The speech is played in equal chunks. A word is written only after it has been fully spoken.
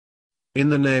In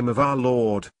the name of our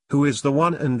Lord, who is the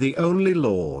one and the only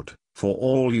Lord, for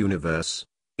all universe,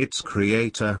 its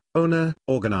creator, owner,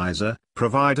 organizer,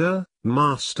 provider,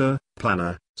 master,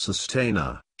 planner,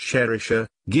 sustainer, cherisher,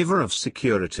 giver of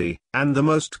security, and the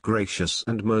most gracious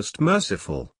and most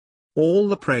merciful. All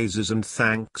the praises and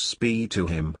thanks be to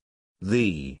him.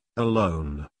 Thee,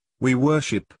 alone, we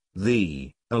worship,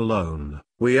 thee, alone,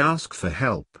 we ask for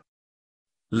help.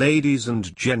 Ladies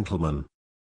and gentlemen,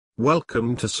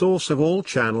 welcome to Source of All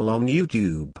channel on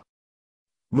YouTube.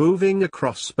 Moving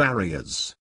across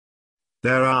barriers.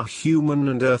 There are human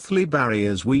and earthly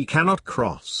barriers we cannot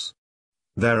cross.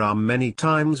 There are many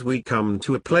times we come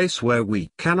to a place where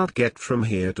we cannot get from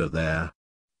here to there.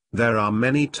 There are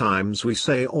many times we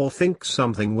say or think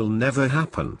something will never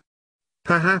happen.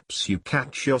 Perhaps you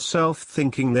catch yourself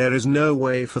thinking there is no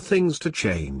way for things to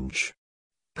change.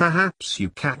 Perhaps you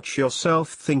catch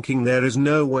yourself thinking there is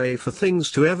no way for things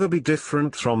to ever be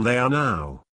different from they are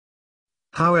now.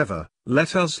 However,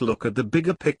 let us look at the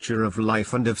bigger picture of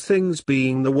life and of things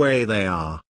being the way they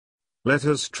are. Let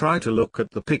us try to look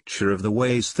at the picture of the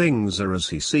ways things are as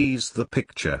he sees the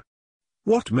picture.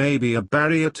 What may be a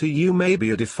barrier to you may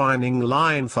be a defining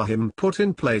line for him put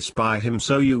in place by him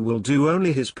so you will do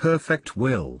only his perfect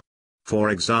will. For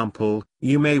example,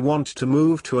 you may want to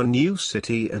move to a new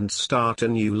city and start a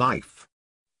new life.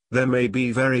 There may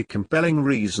be very compelling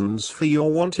reasons for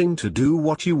your wanting to do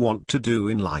what you want to do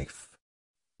in life.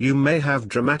 You may have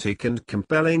dramatic and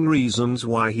compelling reasons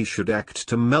why he should act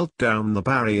to melt down the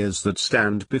barriers that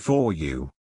stand before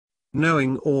you.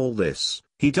 Knowing all this,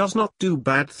 he does not do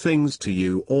bad things to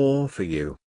you or for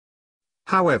you.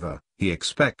 However, he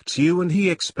expects you and he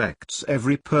expects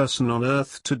every person on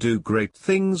earth to do great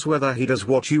things whether he does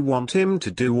what you want him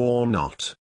to do or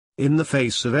not. In the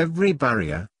face of every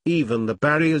barrier, even the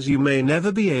barriers you may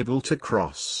never be able to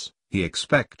cross, he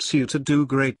expects you to do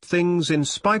great things in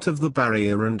spite of the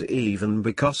barrier and even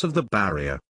because of the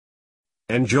barrier.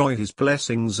 Enjoy his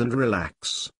blessings and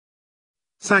relax.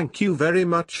 Thank you very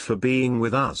much for being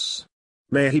with us.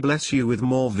 May he bless you with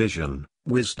more vision,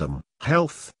 wisdom,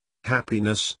 health,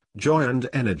 happiness, joy and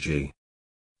energy.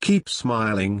 Keep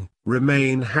smiling,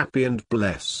 remain happy and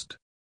blessed.